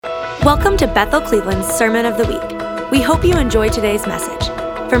Welcome to Bethel Cleveland's Sermon of the Week. We hope you enjoy today's message.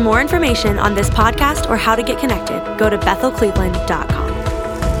 For more information on this podcast or how to get connected, go to bethelcleveland.com.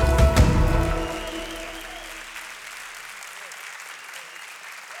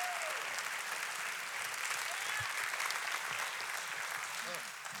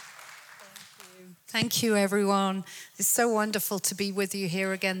 Thank you, everyone. It's so wonderful to be with you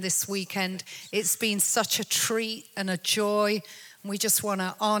here again this weekend. It's been such a treat and a joy. We just want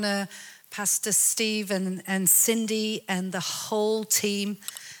to honor Pastor Steve and Cindy and the whole team.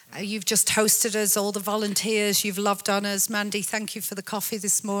 You've just hosted us, all the volunteers. You've loved on us. Mandy, thank you for the coffee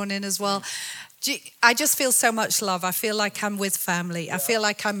this morning as well. I just feel so much love. I feel like I'm with family. Yeah. I feel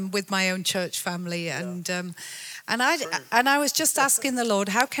like I'm with my own church family. Yeah. And I was just asking the Lord,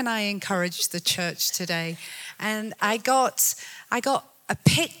 how can I encourage the church today? And I got a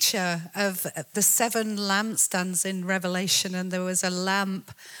picture of the 7 lampstands in Revelation, and there was a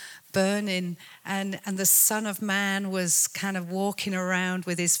lamp burning, and the Son of Man was kind of walking around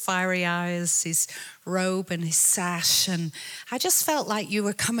with his fiery eyes, his robe and his sash. And I just felt like you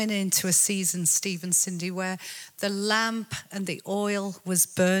were coming into a season, Steve and Cindy, where the lamp and the oil was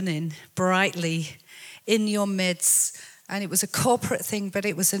burning brightly in your midst. And it was a corporate thing, but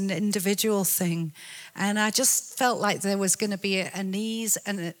it was an individual thing. And I just felt like there was going to be an ease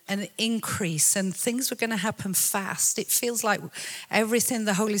and an increase, and things were going to happen fast. It feels like everything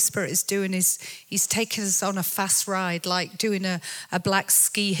the Holy Spirit is doing is he's taking us on a fast ride, like doing a black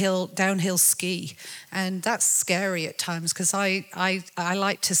downhill ski. And that's scary at times because I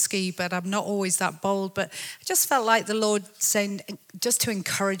like to ski, but I'm not always that bold. But I just felt like the Lord saying, just to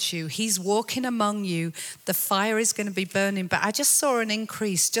encourage you, he's walking among you. The fire is going to be burning. But I just saw an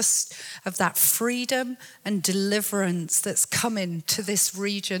increase just of that freedom and deliverance that's coming to this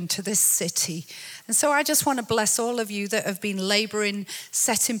region, to this city. And so I just want to bless all of you that have been laboring,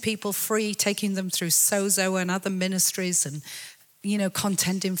 setting people free, taking them through Sozo and other ministries, and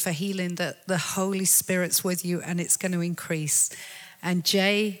contending for healing, that the Holy Spirit's with you and it's going to increase. And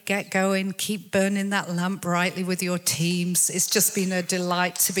Jay, get going, keep burning that lamp brightly with your teams. It's just been a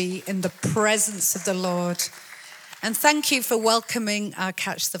delight to be in the presence of the Lord. And thank you for welcoming our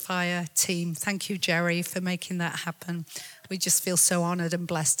Catch the Fire team. Thank you, Jerry, for making that happen. We just feel so honored and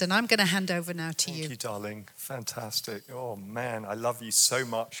blessed. And I'm going to hand over now to you. Thank you, darling. Fantastic. Oh, man, I love you so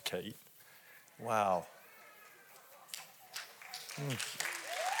much, Kate. Wow.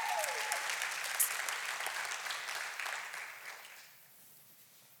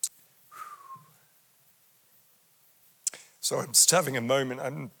 So I'm just having a moment.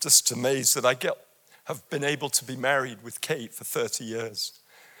 I'm just amazed that I have been able to be married with Kate for 30 years.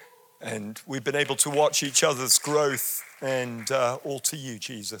 And we've been able to watch each other's growth, and all to you,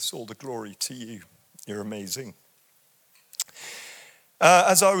 Jesus, all the glory to you. You're amazing.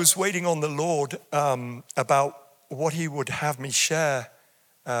 As I was waiting on the Lord about what he would have me share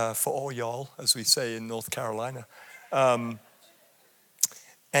for all y'all, as we say in North Carolina,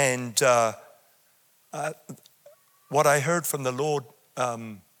 what I heard from the Lord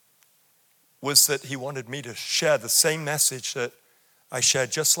was that he wanted me to share the same message that I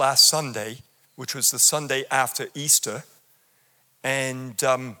shared just last Sunday, which was the Sunday after Easter. And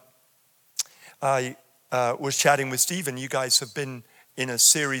I was chatting with Stephen. You guys have been in a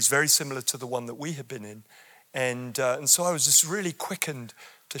series very similar to the one that we have been in. And so I was just really quickened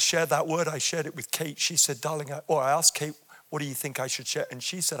to share that word. I shared it with Kate. She said, darling, I asked Kate, what do you think I should share? And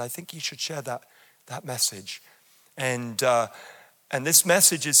she said, I think you should share that message. And this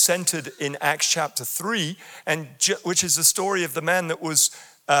message is centered in Acts chapter 3, which is the story of the man that was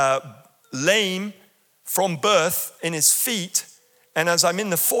lame from birth in his feet. And as I'm in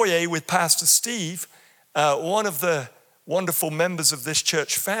the foyer with Pastor Steve, one of the wonderful members of this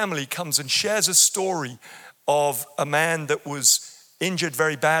church family comes and shares a story of a man that was injured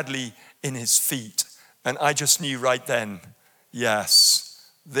very badly in his feet. And I just knew right then, yes,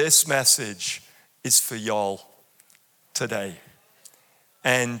 this message is for y'all today.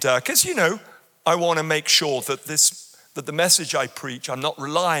 And because, I want to make sure that the message I preach, I'm not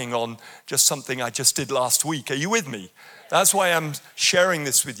relying on just something I just did last week. Are you with me? That's why I'm sharing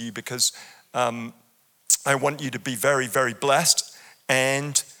this with you, because I want you to be very, very blessed.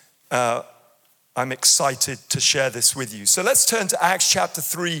 And I'm excited to share this with you. So let's turn to Acts chapter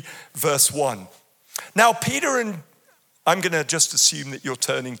 3, verse 1. Now, I'm going to just assume that you're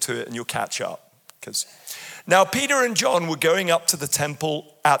turning to it and you'll catch up. Now, Peter and John were going up to the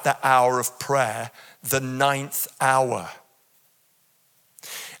temple at the hour of prayer, the 9th hour.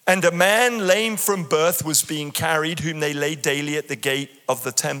 And a man lame from birth was being carried, whom they laid daily at the gate of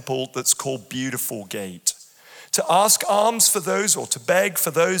the temple that's called Beautiful Gate, to ask alms for those or to beg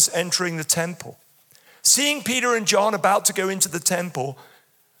for those entering the temple. Seeing Peter and John about to go into the temple,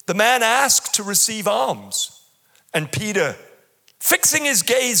 the man asked to receive alms. And Peter, fixing his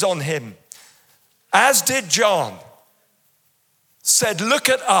gaze on him, as did John, said, "Look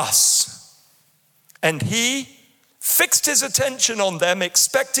at us." And he fixed his attention on them,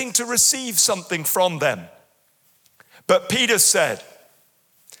 expecting to receive something from them. But Peter said,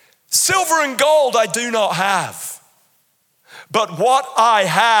 "Silver and gold I do not have, but what I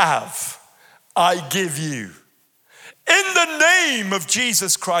have I give you. In the name of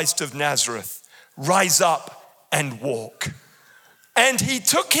Jesus Christ of Nazareth, rise up and walk." And he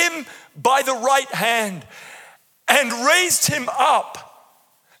took him by the right hand and raised him up,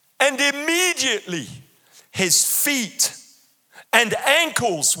 and immediately his feet and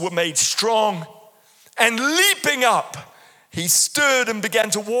ankles were made strong, and leaping up, he stood and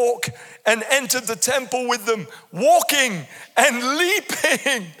began to walk and entered the temple with them, walking and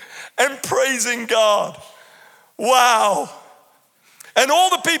leaping and praising God. Wow. And all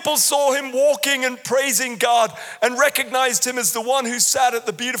the people saw him walking and praising God and recognized him as the one who sat at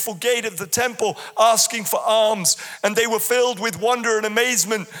the beautiful gate of the temple asking for alms. And they were filled with wonder and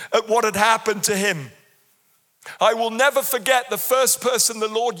amazement at what had happened to him. I will never forget the first person the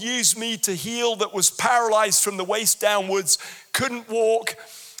Lord used me to heal that was paralyzed from the waist downwards, couldn't walk.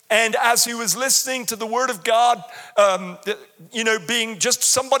 And as he was listening to the word of God, being just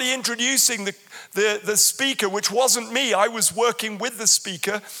somebody introducing the speaker, which wasn't me, I was working with the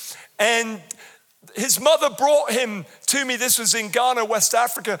speaker. And his mother brought him to me. This was in Ghana, West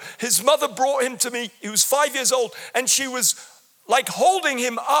Africa. His mother brought him to me. He was 5 years old. And she was like holding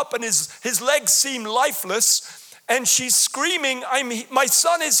him up, and his legs seemed lifeless. And she's screaming, "My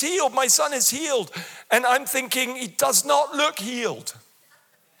son is healed, my son is healed." And I'm thinking, he does not look healed.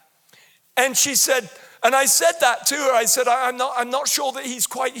 And she said, and I said that to her. I said, I'm not sure that he's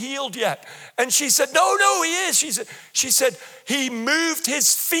quite healed yet. And she said, no, he is. She said, he moved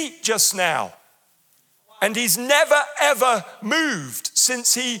his feet just now. And he's never, ever moved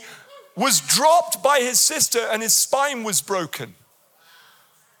since he was dropped by his sister and his spine was broken.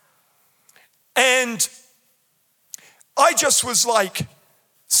 And I just was like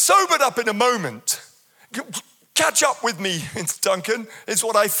sobered up in a moment. Catch up with me, Duncan, is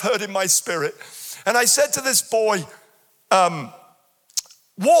what I've heard in my spirit. And I said to this boy,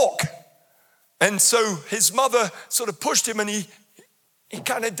 walk. And so his mother sort of pushed him, and he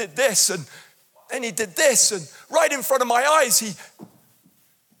kind of did this, and he did this, and right in front of my eyes,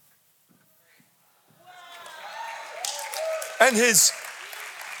 and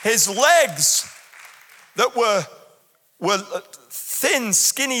his legs that were thin,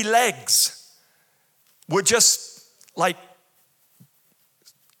 skinny legs were just like,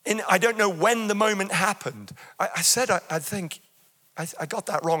 I don't know when the moment happened. I said, I think, I got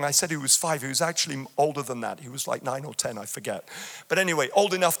that wrong. I said he was 5. He was actually older than that. He was like 9 or 10, I forget. But anyway,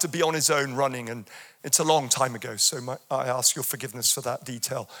 old enough to be on his own running, and it's a long time ago, so I ask your forgiveness for that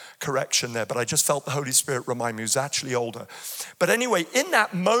detail correction there. But I just felt the Holy Spirit remind me he was actually older. But anyway, in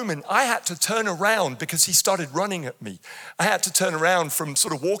that moment, I had to turn around because he started running at me. I had to turn around from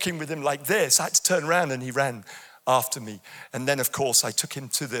sort of walking with him like this. I had to turn around, and he ran after me. And then, of course, I took him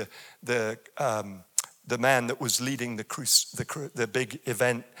to the man that was leading the big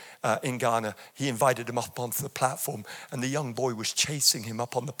event in Ghana. He invited him up onto the platform, and the young boy was chasing him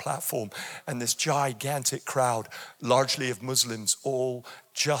up on the platform. And this gigantic crowd, largely of Muslims, all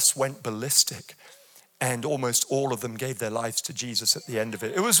just went ballistic. And almost all of them gave their lives to Jesus at the end of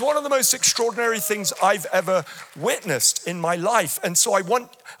it. It was one of the most extraordinary things I've ever witnessed in my life. And so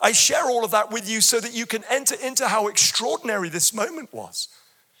I share all of that with you so that you can enter into how extraordinary this moment was.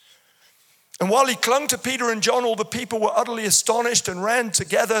 And while he clung to Peter and John, all the people were utterly astonished and ran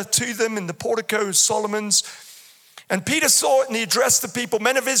together to them in the portico of Solomon's. And Peter saw it, and he addressed the people,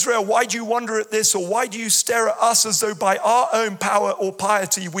 "Men of Israel, why do you wonder at this? Or why do you stare at us as though by our own power or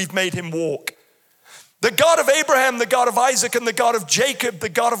piety we've made him walk? The God of Abraham, the God of Isaac, and the God of Jacob, the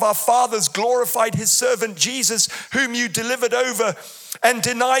God of our fathers, glorified his servant Jesus, whom you delivered over and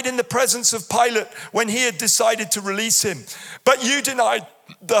denied in the presence of Pilate when he had decided to release him. But you denied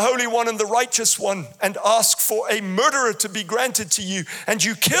the Holy One and the Righteous One and asked for a murderer to be granted to you. And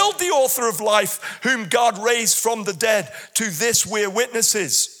you killed the author of life, whom God raised from the dead. To this we're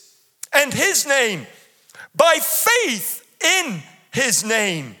witnesses. And his name, by faith in his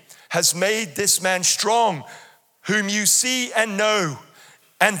name, has made this man strong, whom you see and know.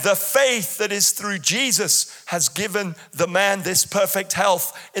 And the faith that is through Jesus has given the man this perfect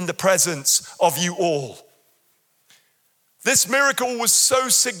health in the presence of you all." This miracle was so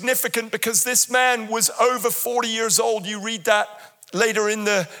significant because this man was over 40 years old. You read that later in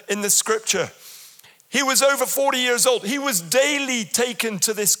the scripture. He was over 40 years old. He was daily taken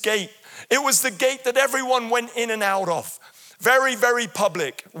to this gate. It was the gate that everyone went in and out of. Very, very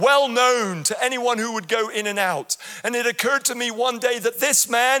public, well known to anyone who would go in and out. And it occurred to me one day that this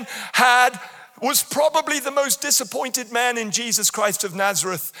man was probably the most disappointed man in Jesus Christ of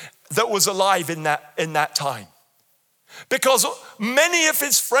Nazareth that was alive in that time. Because many of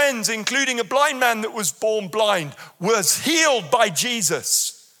his friends, including a blind man that was born blind, was healed by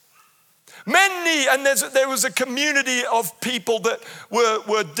Jesus. Many, and there was a community of people that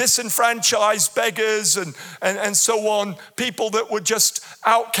were disenfranchised, beggars and so on, people that were just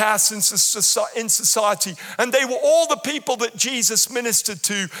outcasts in society. And they were all the people that Jesus ministered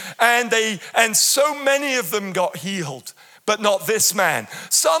to, and so many of them got healed, but not this man.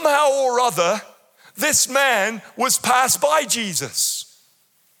 Somehow or other, this man was passed by Jesus.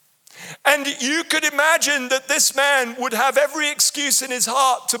 And you could imagine that this man would have every excuse in his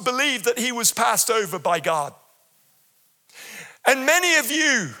heart to believe that he was passed over by God. And many of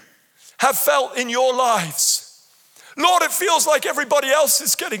you have felt in your lives, Lord, it feels like everybody else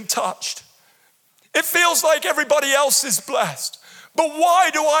is getting touched. It feels like everybody else is blessed. But why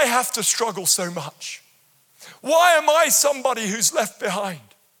do I have to struggle so much? Why am I somebody who's left behind?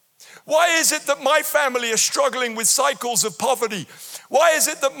 Why is it that my family is struggling with cycles of poverty? Why is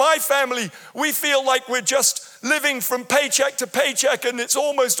it that my family, we feel like we're just living from paycheck to paycheck and it's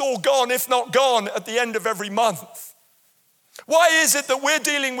almost all gone, if not gone, at the end of every month? Why is it that we're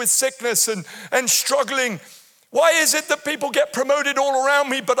dealing with sickness and struggling? Why is it that people get promoted all around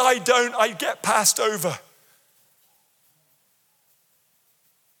me, but I don't? I get passed over.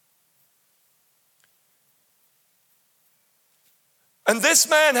 And this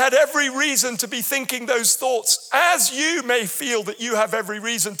man had every reason to be thinking those thoughts, as you may feel that you have every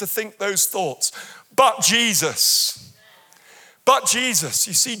reason to think those thoughts. But Jesus.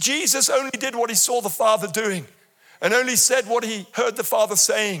 You see, Jesus only did what he saw the Father doing and only said what he heard the Father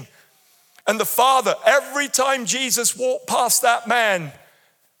saying. And the Father, every time Jesus walked past that man,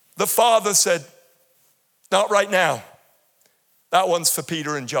 the Father said, not right now. That one's for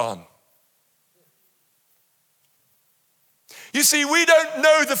Peter and John. You see, we don't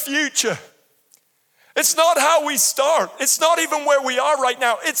know the future. It's not how we start. It's not even where we are right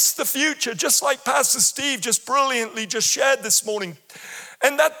now. It's the future, just like Pastor Steve just brilliantly just shared this morning.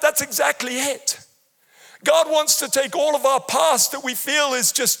 And that's exactly it. God wants to take all of our past that we feel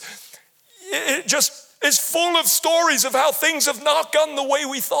is just full of stories of how things have not gone the way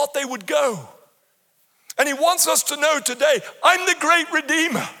we thought they would go. And he wants us to know today, I'm the great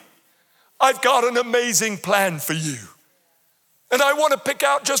Redeemer. I've got an amazing plan for you. And I want to pick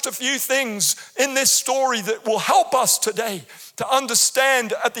out just a few things in this story that will help us today to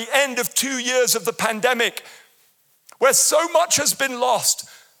understand at the end of 2 years of the pandemic, where so much has been lost,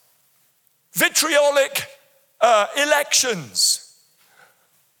 vitriolic elections,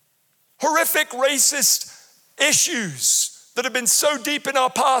 horrific racist issues that have been so deep in our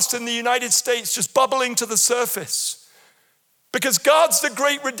past in the United States just bubbling to the surface. Because God's the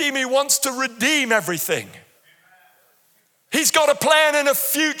great Redeemer. He wants to redeem everything. He's got a plan and a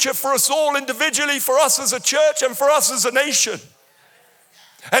future for us all individually, for us as a church and for us as a nation.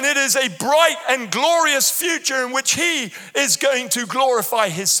 And it is a bright and glorious future in which he is going to glorify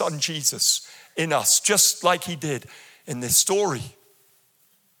his son Jesus in us, just like he did in this story.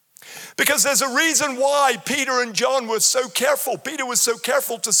 Because there's a reason why Peter and John were so careful. Peter was so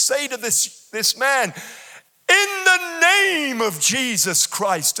careful to say to this man, in the name of Jesus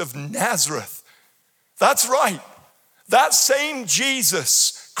Christ of Nazareth. That's right. That same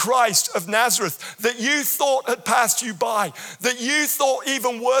Jesus Christ of Nazareth that you thought had passed you by, that you thought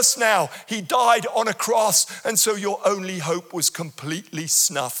even worse now, he died on a cross, and so your only hope was completely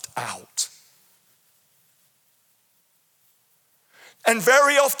snuffed out. And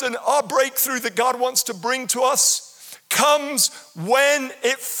very often our breakthrough that God wants to bring to us comes when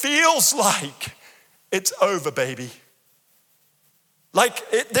it feels like it's over, baby.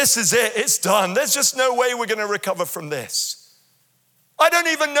 This is it, it's done. There's just no way we're going to recover from this. I don't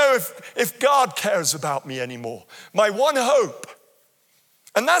even know if God cares about me anymore. My one hope.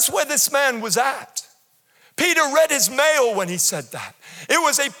 And that's where this man was at. Peter read his mail when he said that. It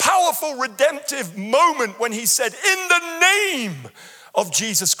was a powerful redemptive moment when he said, in the name of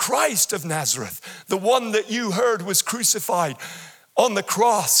Jesus Christ of Nazareth, the one that you heard was crucified on the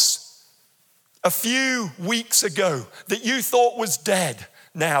cross a few weeks ago, that you thought was dead.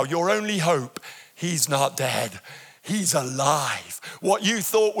 Now, your only hope, he's not dead. He's alive. What you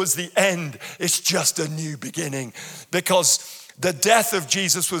thought was the end, it's just a new beginning, because the death of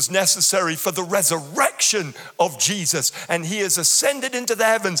Jesus was necessary for the resurrection of Jesus. And he has ascended into the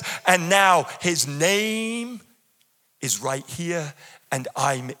heavens. And now his name is right here. And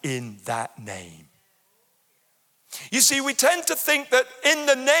I'm in that name. You see, we tend to think that in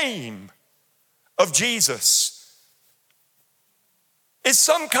the name of Jesus is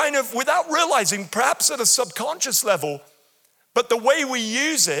some kind of, without realizing, perhaps at a subconscious level, but the way we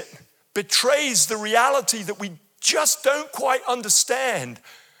use it betrays the reality that we just don't quite understand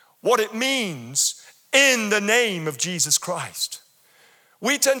what it means in the name of Jesus Christ.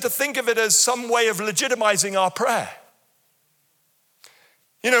 We tend to think of it as some way of legitimizing our prayer.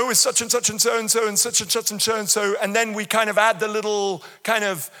 You know, with such and such and so and so and such and such and so and so, and then we kind of add the little kind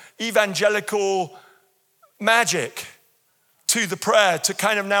of evangelical magic to the prayer to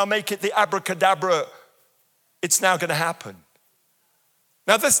kind of now make it the abracadabra, it's now going to happen.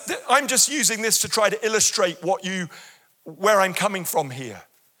 Now, I'm just using this to try to illustrate where I'm coming from here.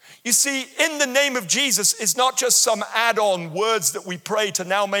 You see, in the name of Jesus is not just some add-on words that we pray to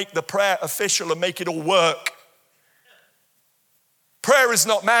now make the prayer official and make it all work. Prayer is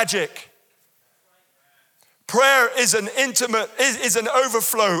not magic. Prayer is an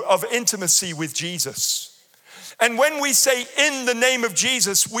overflow of intimacy with Jesus. And when we say in the name of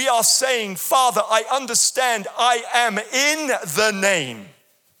Jesus, we are saying, Father, I understand I am in the name.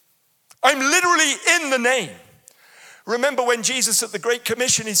 I'm literally in the name. Remember when Jesus at the Great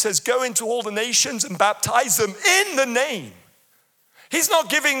Commission, he says, go into all the nations and baptize them in the name. He's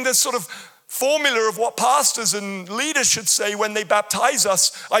not giving this sort of formula of what pastors and leaders should say when they baptize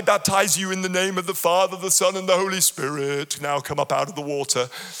us. I baptize you in the name of the Father, the Son, and the Holy Spirit. Now come up out of the water.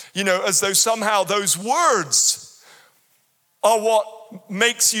 You know, as though somehow those words are what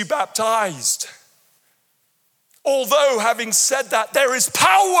makes you baptized. Although, having said that, there is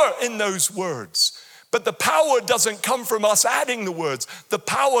power in those words. But the power doesn't come from us adding the words. The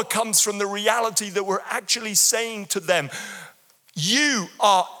power comes from the reality that we're actually saying to them, you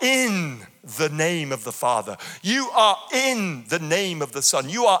are in the name of the Father. You are in the name of the Son.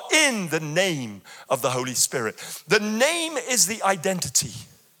 You are in the name of the Holy Spirit. The name is the identity.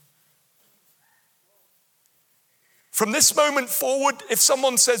 From this moment forward, if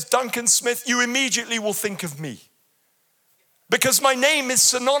someone says Duncan Smith, you immediately will think of me. Because my name is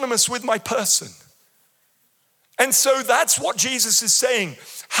synonymous with my person. And so that's what Jesus is saying.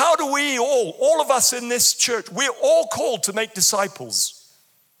 How do we all of us in this church, we're all called to make disciples.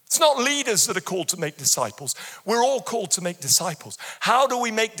 It's not leaders that are called to make disciples. We're all called to make disciples. How do we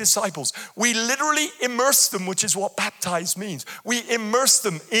make disciples? We literally immerse them, which is what baptize means. We immerse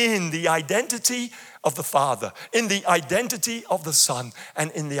them in the identity of the Father, in the identity of the Son,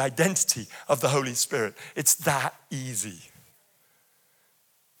 and in the identity of the Holy Spirit. It's that easy.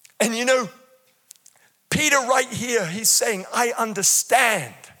 And you know, Peter right here, he's saying, I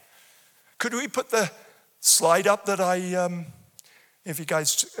understand. Could we put the slide up that if you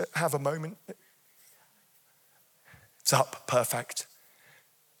guys have a moment? It's up, perfect.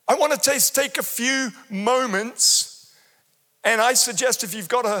 I want to take a few moments, and I suggest if you've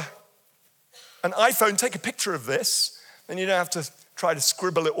got an iPhone, take a picture of this, then you don't have to try to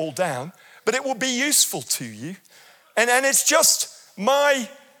scribble it all down, but it will be useful to you. And it's just my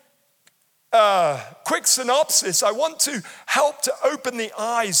quick synopsis. I want to help to open the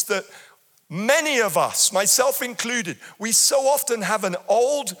eyes that many of us, myself included, we so often have an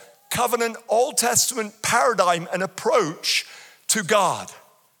old covenant, Old Testament paradigm and approach to God.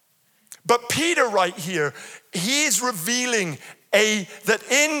 But Peter right here, he is revealing that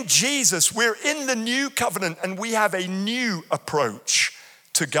in Jesus, we're in the new covenant and we have a new approach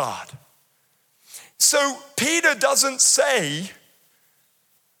to God. So Peter doesn't say,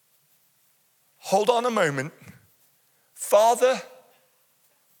 hold on a moment, Father,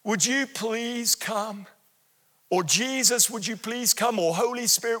 would you please come? Or Jesus, would you please come? Or Holy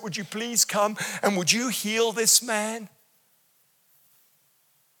Spirit, would you please come? And would you heal this man?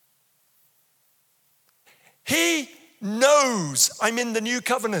 He knows I'm in the new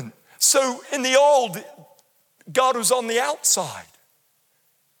covenant. So in the old, God was on the outside.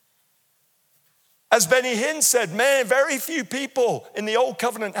 As Benny Hinn said, man, very few people in the old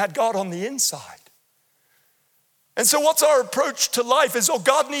covenant had God on the inside. And so what's our approach to life is,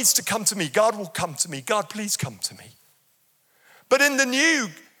 God needs to come to me. God will come to me. God, please come to me. But in the new,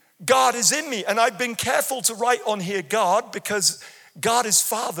 God is in me. And I've been careful to write on here God, because God is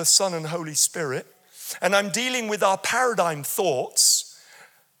Father, Son, and Holy Spirit. And I'm dealing with our paradigm thoughts.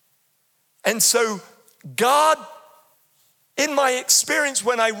 And so God, in my experience,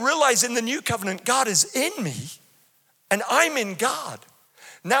 when I realize in the new covenant, God is in me, and I'm in God.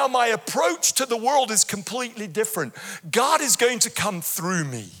 Now my approach to the world is completely different. God is going to come through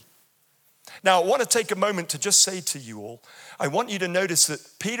me. Now I want to take a moment to just say to you all, I want you to notice that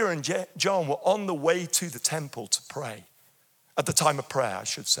Peter and John were on the way to the temple to pray. At the time of prayer, I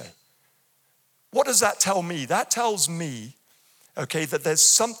should say. What does that tell me? That tells me, okay, that there's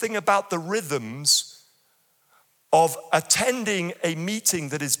something about the rhythms of attending a meeting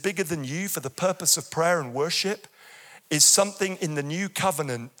that is bigger than you for the purpose of prayer and worship is something in the new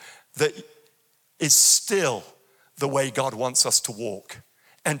covenant that is still the way God wants us to walk.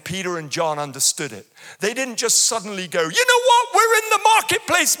 And Peter and John understood it. They didn't just suddenly go, you know what, we're in the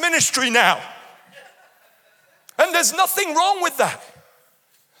marketplace ministry now. And there's nothing wrong with that.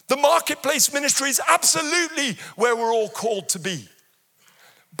 The marketplace ministry is absolutely where we're all called to be.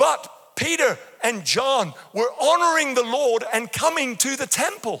 But Peter and John were honoring the Lord and coming to the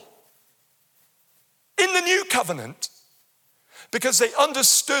temple in the new covenant because they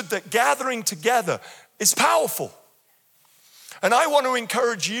understood that gathering together is powerful. And I want to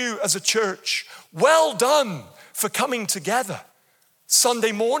encourage you as a church, well done for coming together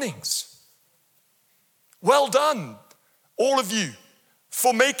Sunday mornings. Well done, all of you,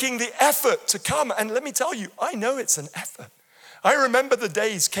 for making the effort to come. And let me tell you, I know it's an effort. I remember the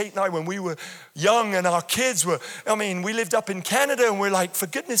days, Kate and I, when we were young and our kids were, we lived up in Canada and we're like, for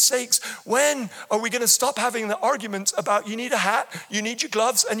goodness sakes, when are we going to stop having the arguments about you need a hat, you need your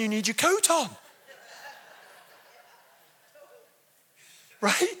gloves, and you need your coat on?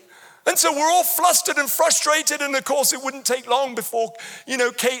 Right? And so we're all flustered and frustrated, and of course it wouldn't take long before,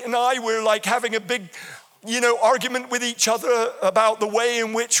 Kate and I were like having a big, argument with each other about the way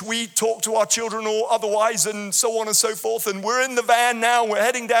in which we talk to our children or otherwise and so on and so forth. And we're in the van now, we're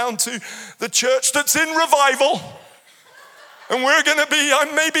heading down to the church that's in revival. And we're gonna be,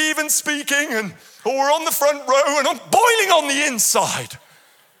 I'm maybe even speaking, or we're on the front row and I'm boiling on the inside.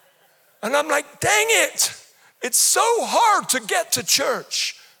 And I'm like, dang it, it's so hard to get to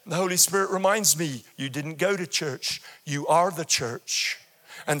church. The Holy Spirit reminds me, you didn't go to church, you are the church.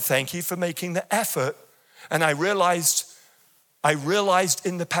 And thank you for making the effort. And I realized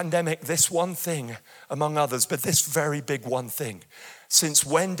in the pandemic this one thing, among others, but this very big one thing. Since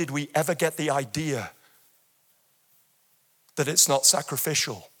when did we ever get the idea that it's not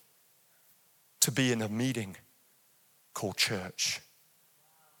sacrificial to be in a meeting called church?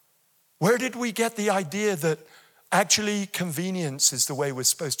 Where did we get the idea that actually convenience is the way we're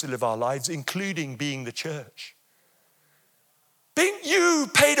supposed to live our lives, including being the church? You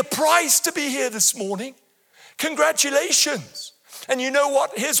paid a price to be here this morning. Congratulations. And you know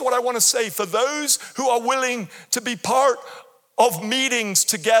what? Here's what I want to say. For those who are willing to be part of meetings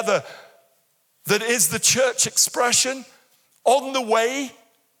together, that is the church expression, on the way,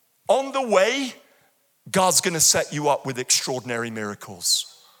 God's going to set you up with extraordinary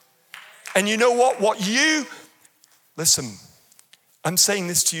miracles. And you know what? Listen, I'm saying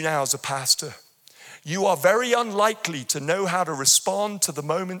this to you now as a pastor. You are very unlikely to know how to respond to the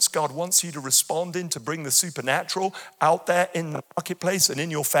moments God wants you to respond in to bring the supernatural out there in the marketplace and in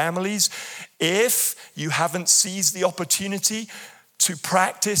your families if you haven't seized the opportunity to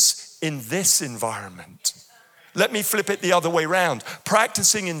practice in this environment. Let me flip it the other way around.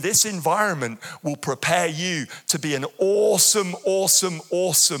 Practicing in this environment will prepare you to be an awesome, awesome,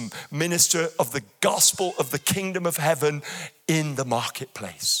 awesome minister of the gospel of the kingdom of heaven in the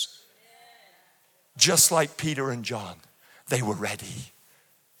marketplace. Just like Peter and John, they were ready.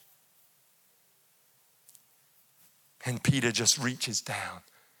 And Peter just reaches down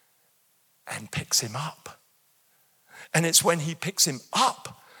and picks him up. And it's when he picks him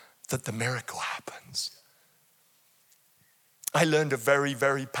up that the miracle happens. I learned a very,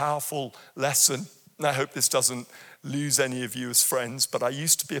 very powerful lesson. And I hope this doesn't lose any of you as friends, but I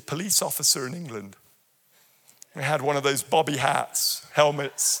used to be a police officer in England. I had one of those bobby hats,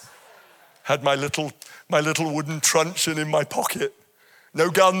 helmets. Had my little wooden truncheon in my pocket.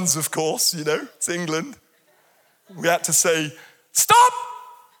 No guns, of course, it's England. We had to say, stop!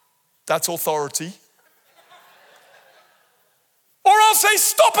 That's authority. Or I'll say,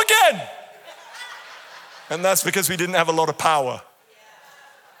 stop again! And that's because we didn't have a lot of power.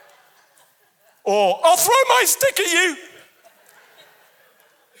 Or I'll throw my stick at you.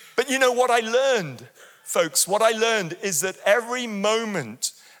 But you know what I learned, folks? What I learned is that every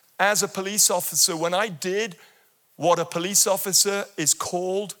moment as a police officer, when I did what a police officer is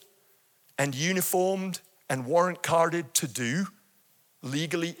called and uniformed and warrant carded to do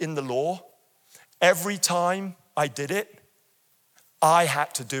legally in the law, every time I did it, I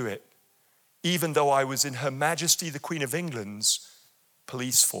had to do it, even though I was in Her Majesty the Queen of England's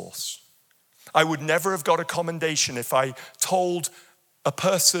police force. I would never have got a commendation if I told a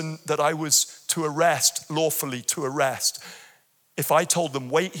person that I was to arrest, lawfully to arrest, if I told them,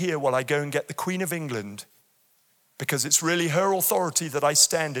 wait here while I go and get the Queen of England, because it's really her authority that I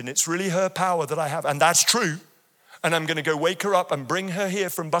stand in. It's really her power that I have. And that's true. And I'm going to go wake her up and bring her here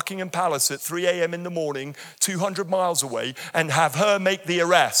from Buckingham Palace at 3 a.m. in the morning, 200 miles away, and have her make the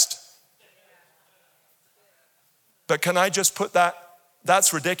arrest. But can I just put that,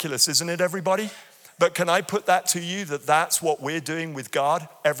 that's ridiculous, isn't it, everybody? But can I put that to you, that that's what we're doing with God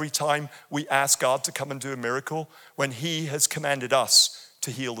every time we ask God to come and do a miracle, when he has commanded us to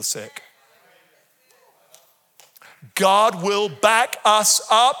heal the sick? God will back us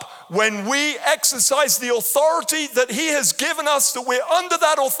up when we exercise the authority that he has given us, that we're under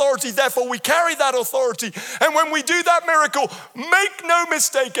that authority, therefore we carry that authority. And when we do that miracle, make no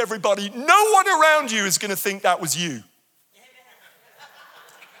mistake, everybody, no one around you is going to think that was you.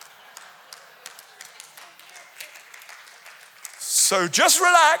 So just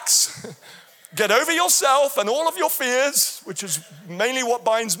relax, get over yourself and all of your fears, which is mainly what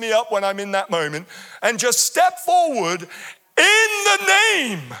binds me up when I'm in that moment, and just step forward in the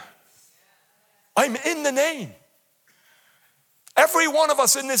name. I'm in the name. Every one of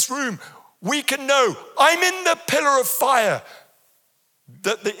us in this room, we can know, I'm in the pillar of fire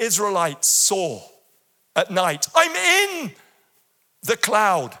that the Israelites saw at night. I'm in the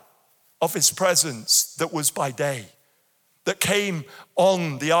cloud of his presence that was by day, that came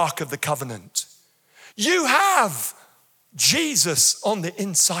on the Ark of the Covenant. You have Jesus on the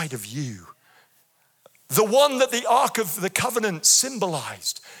inside of you, the one that the Ark of the Covenant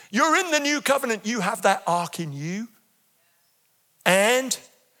symbolized. You're in the new covenant, you have that Ark in you, and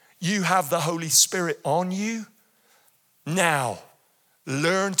you have the Holy Spirit on you. Now,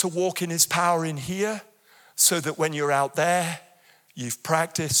 learn to walk in his power in here, so that when you're out there, you've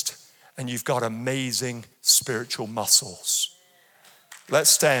practiced and you've got amazing spiritual muscles. Let's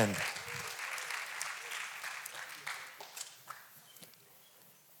stand.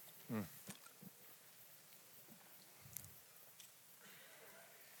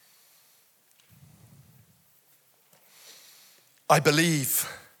 I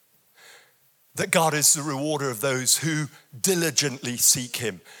believe that God is the rewarder of those who diligently seek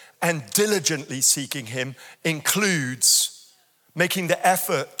him. And diligently seeking him includes making the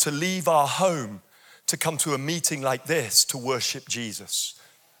effort to leave our home to come to a meeting like this to worship Jesus,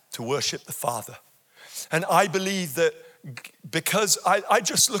 to worship the Father. And I believe that because I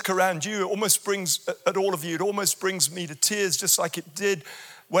just look around you, it almost brings, at all of you, it almost brings me to tears, just like it did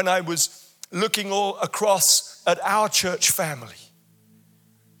when I was looking all across at our church family.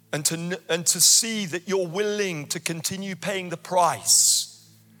 And to see that you're willing to continue paying the price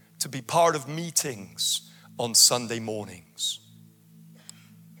to be part of meetings on Sunday mornings.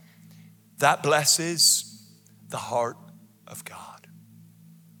 That blesses the heart of God.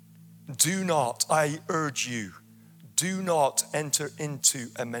 Do not, I urge you, do not enter into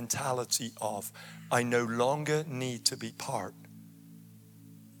a mentality of, I no longer need to be part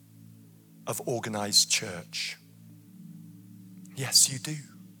of organized church. Yes, you do.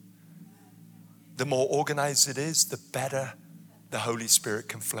 The more organized it is, the better the Holy Spirit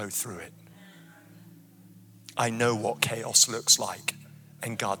can flow through it. I know what chaos looks like,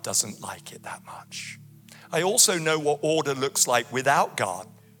 and God doesn't like it that much. I also know what order looks like without God,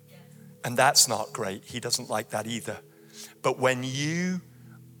 and that's not great. He doesn't like that either. But when you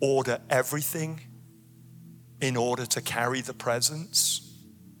order everything in order to carry the presence,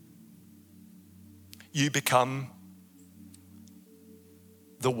 you become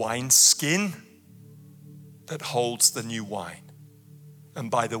the wineskin that holds the new wine.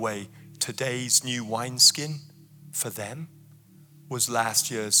 And by the way, today's new wineskin for them was last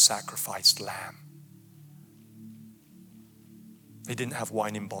year's sacrificed lamb. They didn't have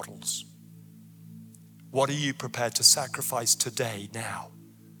wine in bottles. What are you prepared to sacrifice today, now,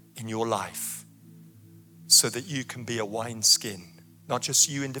 in your life, so that you can be a wineskin, not just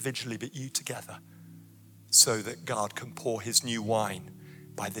you individually, but you together, so that God can pour his new wine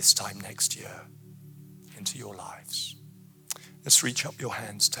by this time next year into your lives? Let's reach up your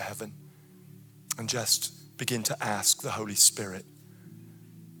hands to heaven and just begin to ask the Holy Spirit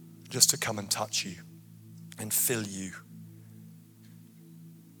just to come and touch you and fill you.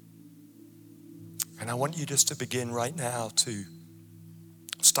 And I want you just to begin right now to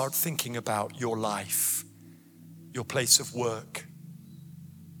start thinking about your life, your place of work,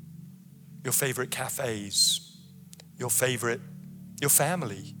 your favorite cafes, your family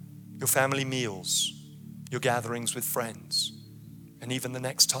meals, your gatherings with friends, and even the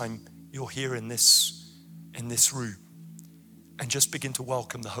next time you're here in this room, and just begin to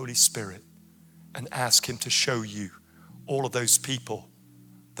welcome the Holy Spirit and ask him to show you all of those people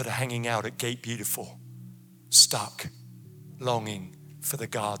that are hanging out at Gate Beautiful, stuck, longing for the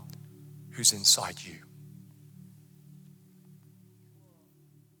God who's inside you.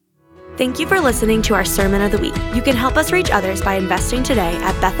 Thank you for listening to our Sermon of the Week. You can help us reach others by investing today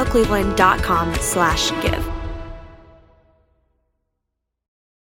at bethelcleveland.com/give.